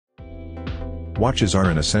Watches are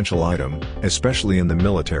an essential item, especially in the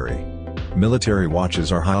military. Military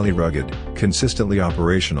watches are highly rugged, consistently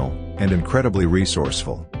operational, and incredibly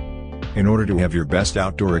resourceful. In order to have your best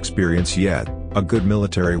outdoor experience yet, a good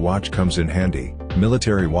military watch comes in handy.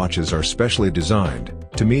 Military watches are specially designed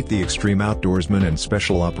to meet the extreme outdoorsman and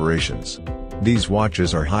special operations. These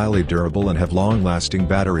watches are highly durable and have long-lasting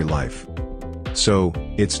battery life. So,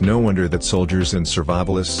 it's no wonder that soldiers and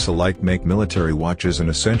survivalists alike make military watches an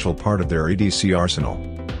essential part of their EDC arsenal.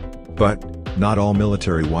 But, not all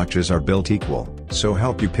military watches are built equal, so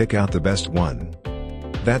help you pick out the best one.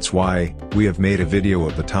 That's why, we have made a video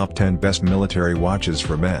of the top 10 best military watches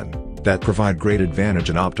for men, that provide great advantage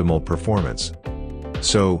and optimal performance.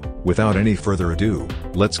 So, without any further ado,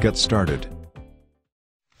 let's get started.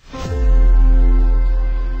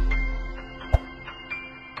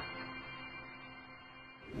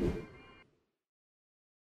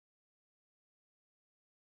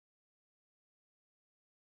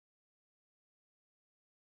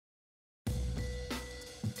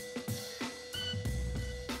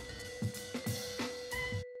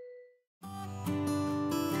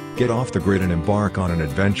 Get off the grid and embark on an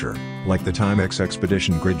adventure, like the Timex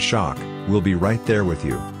Expedition Grid Shock, we'll be right there with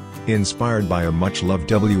you. Inspired by a much-loved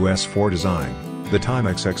WS4 design, the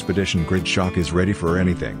Timex Expedition Grid Shock is ready for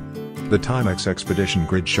anything. The Timex Expedition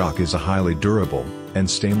Grid Shock is a highly durable, and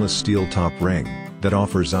stainless steel top ring, that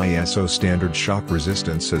offers ISO standard shock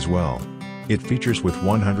resistance as well. It features with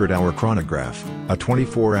 100-hour chronograph, a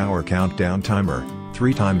 24-hour countdown timer,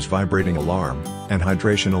 3 times vibrating alarm, and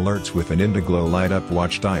hydration alerts with an Indiglow light-up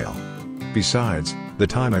watch dial. Besides, the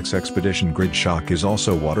Timex Expedition Grid Shock is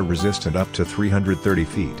also water-resistant up to 330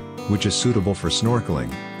 feet, which is suitable for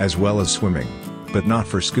snorkeling, as well as swimming, but not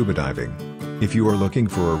for scuba diving. If you are looking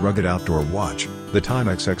for a rugged outdoor watch, the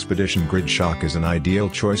Timex Expedition Grid Shock is an ideal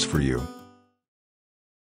choice for you.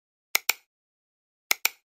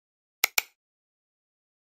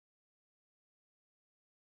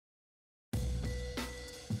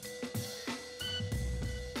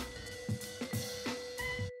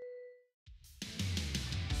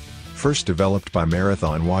 First developed by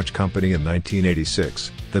Marathon Watch Company in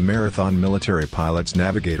 1986, the Marathon Military Pilot's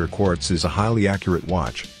Navigator Quartz is a highly accurate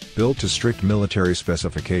watch, built to strict military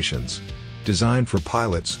specifications. Designed for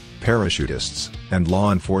pilots, parachutists, and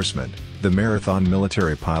law enforcement, the Marathon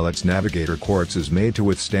Military Pilot's Navigator Quartz is made to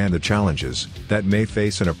withstand the challenges that may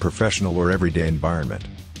face in a professional or everyday environment.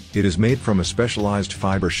 It is made from a specialized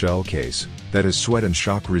fiber shell case that is sweat and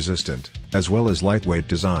shock resistant, as well as lightweight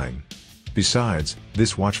design. Besides,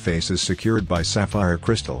 this watch face is secured by sapphire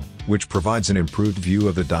crystal, which provides an improved view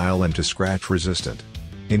of the dial and to scratch resistant.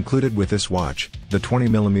 Included with this watch, the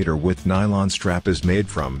 20mm width nylon strap is made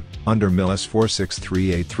from under MIL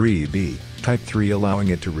S463A3B, Type 3, allowing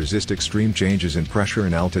it to resist extreme changes in pressure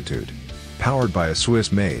and altitude. Powered by a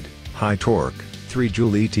Swiss-made, high-torque,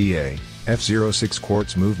 3-joule ETA, F06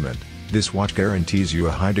 quartz movement, this watch guarantees you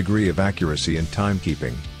a high degree of accuracy and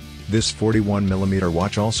timekeeping. This 41mm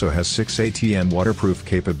watch also has 6 ATM waterproof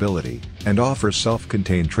capability, and offers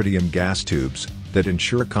self-contained tritium gas tubes, that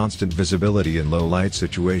ensure constant visibility in low-light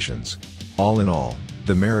situations. All in all,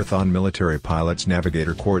 the Marathon Military Pilot's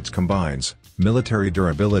Navigator Quartz combines military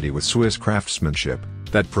durability with Swiss craftsmanship,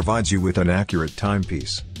 that provides you with an accurate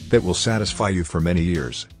timepiece, that will satisfy you for many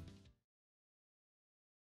years.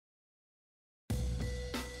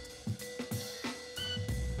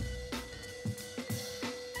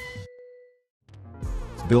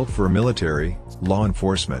 Built for military, law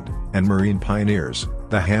enforcement, and marine pioneers,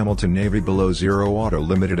 the Hamilton Navy BeLOWZERO Auto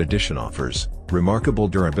Limited Edition offers remarkable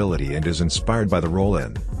durability and is inspired by the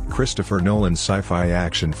role-in Christopher Nolan's sci-fi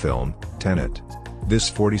action film, Tenet. This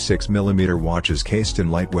 46mm watch is cased in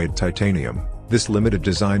lightweight titanium. This limited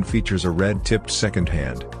design features a red-tipped second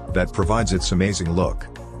hand that provides its amazing look.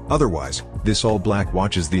 Otherwise, this all-black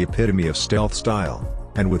watch is the epitome of stealth style.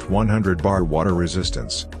 And with 100 bar water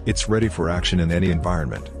resistance, it's ready for action in any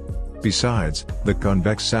environment. Besides, the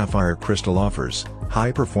convex sapphire crystal offers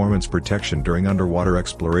high-performance protection during underwater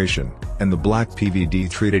exploration, and the black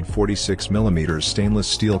PVD-treated 46mm stainless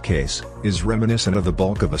steel case is reminiscent of the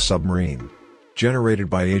bulk of a submarine. Generated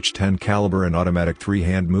by H10 caliber and automatic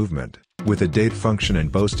 3-hand movement, with a date function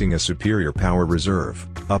and boasting a superior power reserve,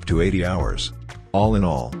 up to 80 hours. All in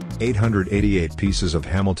all, 888 pieces of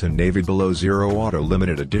Hamilton Navy BeLOWZERO Auto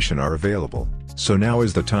Limited Edition are available, so now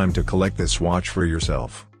is the time to collect this watch for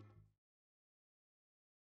yourself.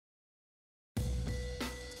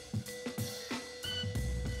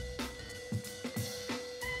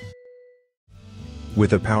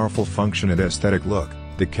 With a powerful function and aesthetic look,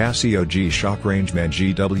 the Casio G-Shock Rangeman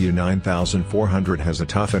GW9400 has a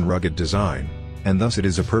tough and rugged design. and thus it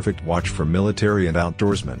is a perfect watch for military and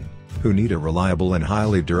outdoorsmen who need a reliable and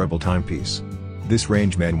highly durable timepiece. This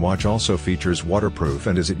Rangeman watch also features waterproof,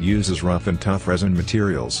 and as it uses rough and tough resin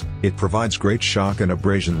materials, it provides great shock and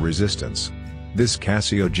abrasion resistance. This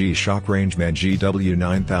Casio G-Shock Rangeman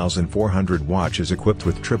GW9400 watch is equipped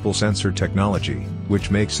with triple sensor technology, which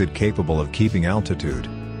makes it capable of keeping altitude,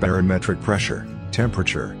 barometric pressure,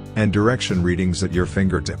 temperature, and direction readings at your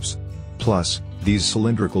fingertips. Plus, these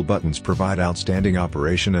cylindrical buttons provide outstanding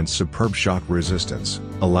operation and superb shock resistance,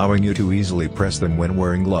 allowing you to easily press them when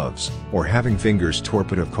wearing gloves, or having fingers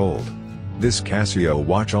torpid of cold. This Casio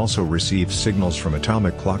watch also receives signals from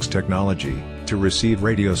atomic clocks technology, to receive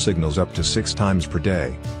radio signals up to 6 times per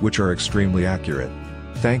day, which are extremely accurate.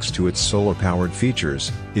 Thanks to its solar-powered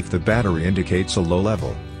features, if the battery indicates a low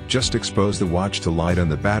level, just expose the watch to light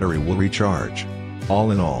and the battery will recharge.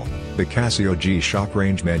 All in all, the Casio G-Shock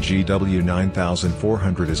Rangeman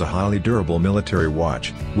GW9400 is a highly durable military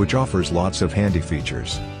watch, which offers lots of handy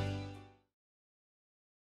features.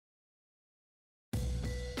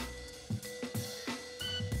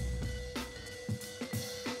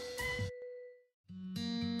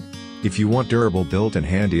 If you want durable built and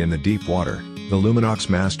handy in the deep water, the Luminox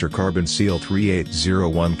Master Carbon Seal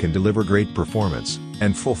 3801 can deliver great performance,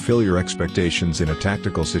 and fulfill your expectations in a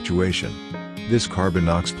tactical situation. This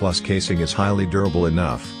Carbon-Nox Plus casing is highly durable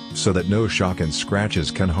enough, so that no shock and scratches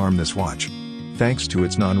can harm this watch. Thanks to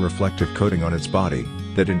its non-reflective coating on its body,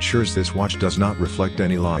 that ensures this watch does not reflect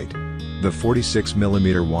any light. The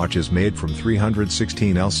 46mm watch is made from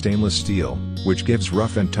 316L stainless steel, which gives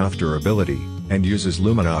rough and tough durability, and uses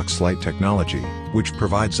Luminox light technology, which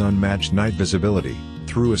provides unmatched night visibility,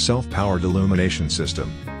 through a self-powered illumination system,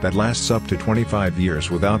 that lasts up to 25 years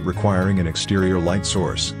without requiring an exterior light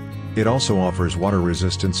source. It also offers water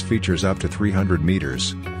resistance features up to 300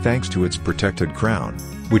 meters, thanks to its protected crown,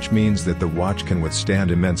 which means that the watch can withstand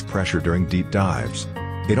immense pressure during deep dives.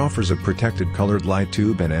 It offers a protected colored light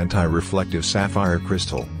tube and anti-reflective sapphire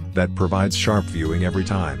crystal, that provides sharp viewing every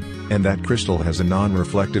time, and that crystal has a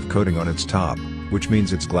non-reflective coating on its top, which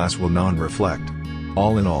means its glass will non-reflect.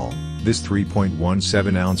 All in all, this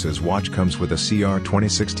 3.17 ounces watch comes with a CR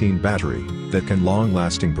 2016 battery, that can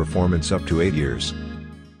long-lasting performance up to 8 years.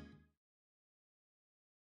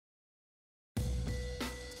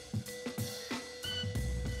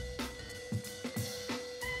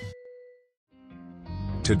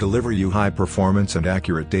 To deliver you high performance and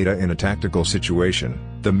accurate data in a tactical situation,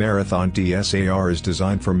 the Marathon TSAR is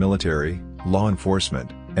designed for military, law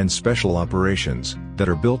enforcement, and special operations, that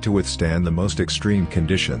are built to withstand the most extreme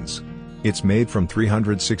conditions. It's made from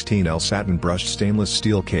 316L satin brushed stainless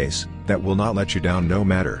steel case, that will not let you down no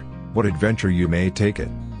matter what adventure you may take it.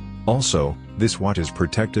 Also, this watch is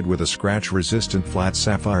protected with a scratch-resistant flat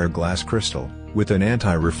sapphire glass crystal, with an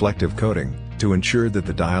anti-reflective coating, to ensure that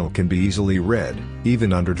the dial can be easily read,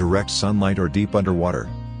 even under direct sunlight or deep underwater.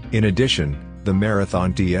 In addition, the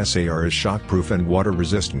Marathon TSAR is shockproof and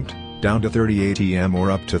water-resistant, down to 38 EM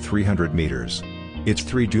or up to 300 meters. Its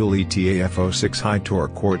 3-dual ETAF06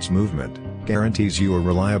 high-torque quartz movement guarantees you a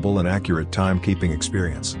reliable and accurate timekeeping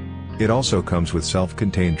experience. It also comes with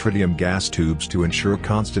self-contained tritium gas tubes to ensure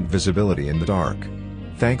constant visibility in the dark.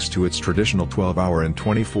 Thanks to its traditional 12-hour and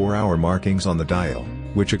 24-hour markings on the dial,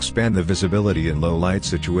 which expand the visibility in low-light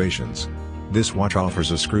situations. This watch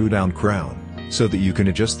offers a screw-down crown, so that you can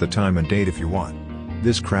adjust the time and date if you want.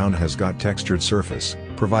 This crown has got textured surface,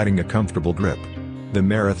 providing a comfortable grip. The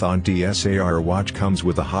Marathon TSAR watch comes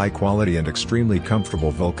with a high-quality and extremely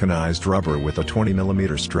comfortable vulcanized rubber with a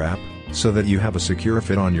 20mm strap, so that you have a secure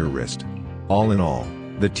fit on your wrist. All in all,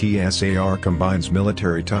 the TSAR combines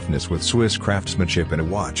military toughness with Swiss craftsmanship in a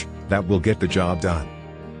watch that will get the job done.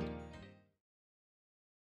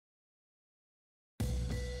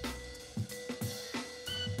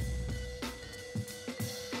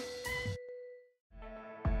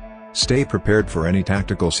 Stay prepared for any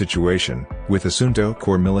tactical situation, with a SUUNTO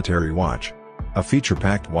Core military watch. A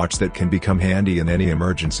feature-packed watch that can become handy in any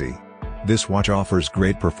emergency. This watch offers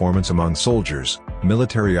great performance among soldiers,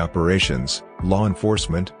 military operations, law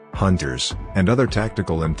enforcement, hunters, and other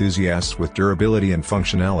tactical enthusiasts with durability and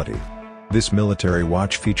functionality. This military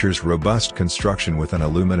watch features robust construction with an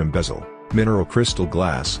aluminum bezel, mineral crystal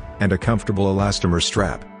glass, and a comfortable elastomer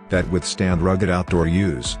strap, that withstand rugged outdoor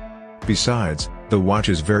use. Besides, the watch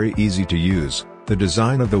is very easy to use. The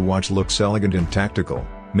design of the watch looks elegant and tactical,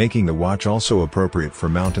 making the watch also appropriate for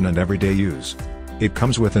mountain and everyday use. It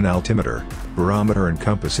comes with an altimeter, barometer and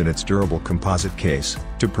compass in its durable composite case,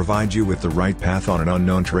 to provide you with the right path on an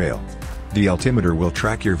unknown trail. The altimeter will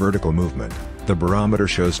track your vertical movement, the barometer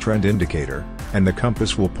shows trend indicator, and the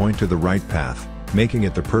compass will point to the right path. making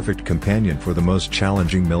it the perfect companion for the most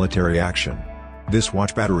challenging military action. This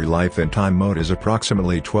watch battery life in time mode is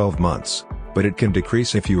approximately 12 months, but it can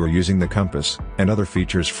decrease if you are using the compass and other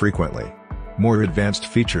features frequently. More advanced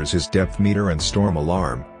features is depth meter and storm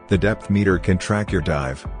alarm. The depth meter can track your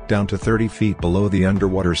dive down to 30 feet below the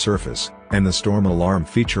underwater surface, and the storm alarm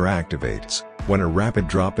feature activates when a rapid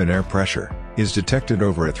drop in air pressure is detected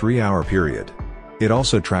over a 3-hour period. It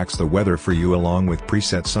also tracks the weather for you along with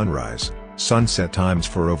preset sunrise, sunset times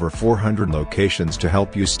for over 400 locations to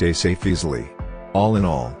help you stay safe easily. All in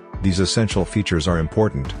all, these essential features are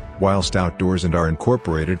important whilst outdoors and are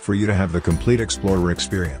incorporated for you to have the complete explorer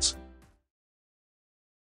experience.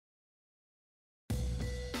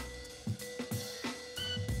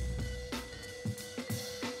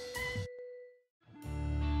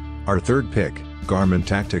 Our third pick, Garmin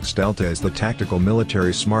Tactix Delta, is the tactical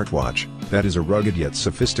military smartwatch that is a rugged yet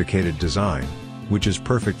sophisticated design, which is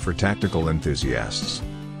perfect for tactical enthusiasts.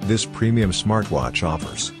 This premium smartwatch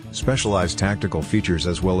offers specialized tactical features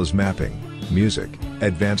as well as mapping, music,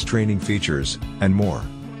 advanced training features, and more.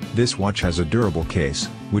 This watch has a durable case,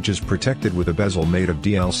 which is protected with a bezel made of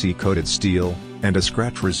DLC-coated steel, and a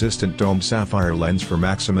scratch-resistant domed sapphire lens for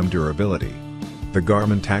maximum durability. The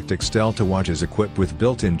Garmin Tactix Delta watch is equipped with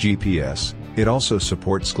built-in GPS. It also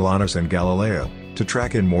supports GLONASS and Galileo to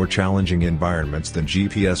track in more challenging environments than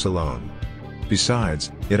GPS alone.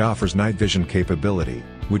 Besides, it offers night vision capability,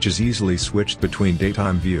 which is easily switched between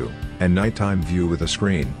daytime view and nighttime view with a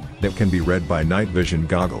screen that can be read by night vision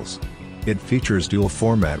goggles. It features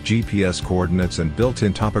dual-format GPS coordinates and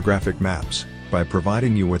built-in topographic maps, by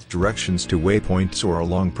providing you with directions to waypoints or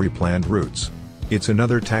along pre-planned routes. Its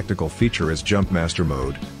another tactical feature is Jumpmaster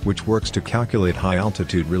mode, which works to calculate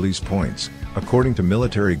high-altitude release points, according to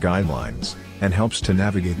military guidelines, and helps to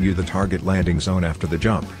navigate you the target landing zone after the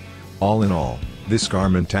jump. All in all, this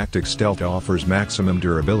Garmin Tactix Delta offers maximum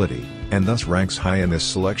durability, and thus ranks high in this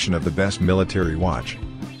selection of the best military watch.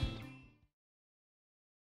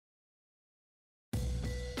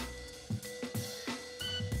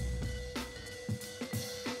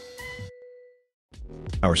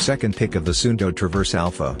 Our second pick of the SUUNTO Traverse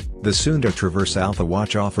Alpha. The SUUNTO Traverse Alpha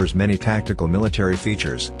watch offers many tactical military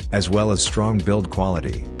features, as well as strong build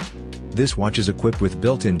quality. This watch is equipped with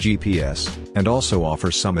built-in GPS, and also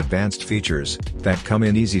offers some advanced features that come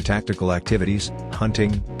in easy tactical activities,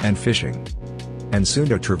 hunting, and fishing. And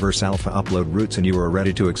SUUNTO Traverse Alpha upload routes and you are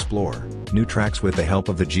ready to explore new tracks with the help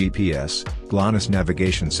of the GPS, GLONASS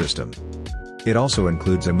navigation system. It also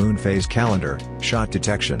includes a moon phase calendar, shot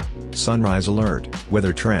detection, sunrise alert,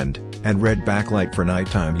 weather trend, and red backlight for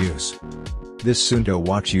nighttime use. This SUUNTO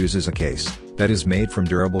watch uses a case that is made from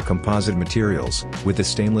durable composite materials, with a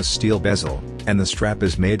stainless steel bezel, and the strap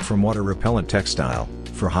is made from water-repellent textile,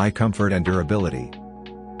 for high comfort and durability.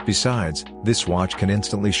 Besides, this watch can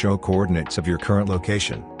instantly show coordinates of your current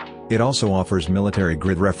location. It also offers military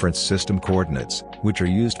grid reference system coordinates, which are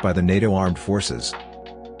used by the NATO armed forces.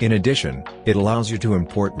 In addition, it allows you to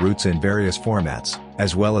import routes in various formats,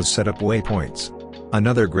 as well as set up waypoints.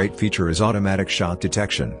 Another great feature is automatic shot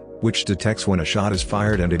detection, which detects when a shot is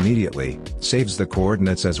fired and immediately saves the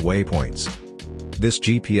coordinates as waypoints. This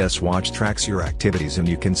GPS watch tracks your activities and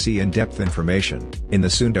you can see in-depth information in the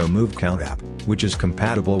SUUNTO Move Count app, which is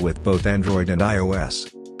compatible with both Android and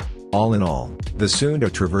iOS. All in all, the SUUNTO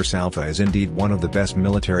Traverse Alpha is indeed one of the best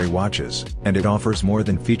military watches, and it offers more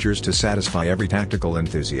than features to satisfy every tactical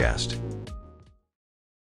enthusiast.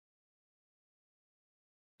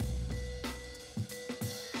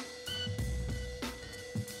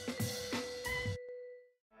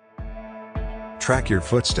 Track your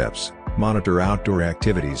footsteps, monitor outdoor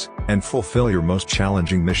activities, and fulfill your most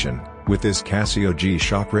challenging mission with this Casio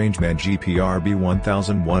G-Shock Rangeman GPRB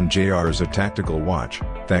 1001JR is a tactical watch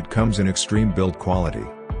that comes in extreme build quality.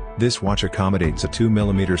 This watch accommodates a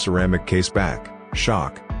 2mm ceramic case back,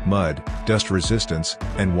 shock, mud, dust resistance,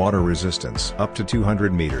 and water resistance up to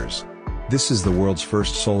 200 meters. This is the world's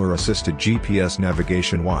first solar-assisted GPS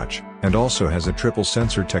navigation watch, and also has a triple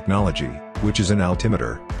sensor technology, which is an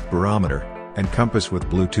altimeter, barometer, and compass with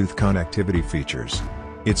Bluetooth connectivity features.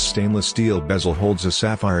 Its stainless steel bezel holds a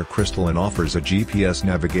sapphire crystal and offers a GPS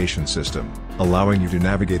navigation system, allowing you to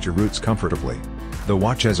navigate your routes comfortably. The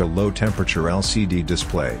watch has a low-temperature LCD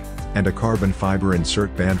display, and a carbon fiber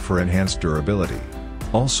insert band for enhanced durability.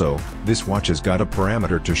 Also, this watch has got a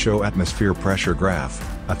parameter to show atmosphere pressure graph,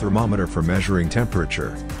 a thermometer for measuring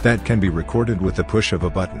temperature, that can be recorded with the push of a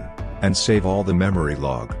button, and save all the memory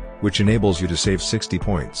log, which enables you to save 60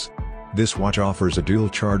 points. This watch offers a dual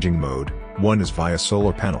charging mode, one is via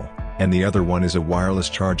solar panel, and the other one is a wireless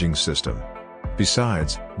charging system.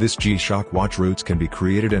 Besides, this G-Shock watch routes can be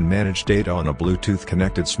created and manage data on a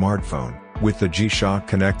Bluetooth-connected smartphone, with the G-Shock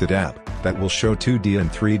Connected app, that will show 2D and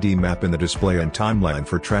 3D map in the display and timeline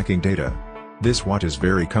for tracking data. This watch is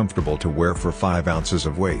very comfortable to wear for 5 ounces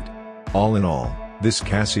of weight. All in all, this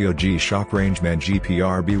Casio G-Shock Rangeman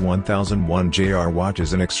GPRB 1001JR watch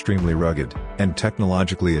is an extremely rugged, and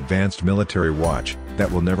technologically advanced military watch,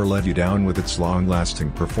 that will never let you down with its long-lasting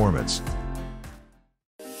performance.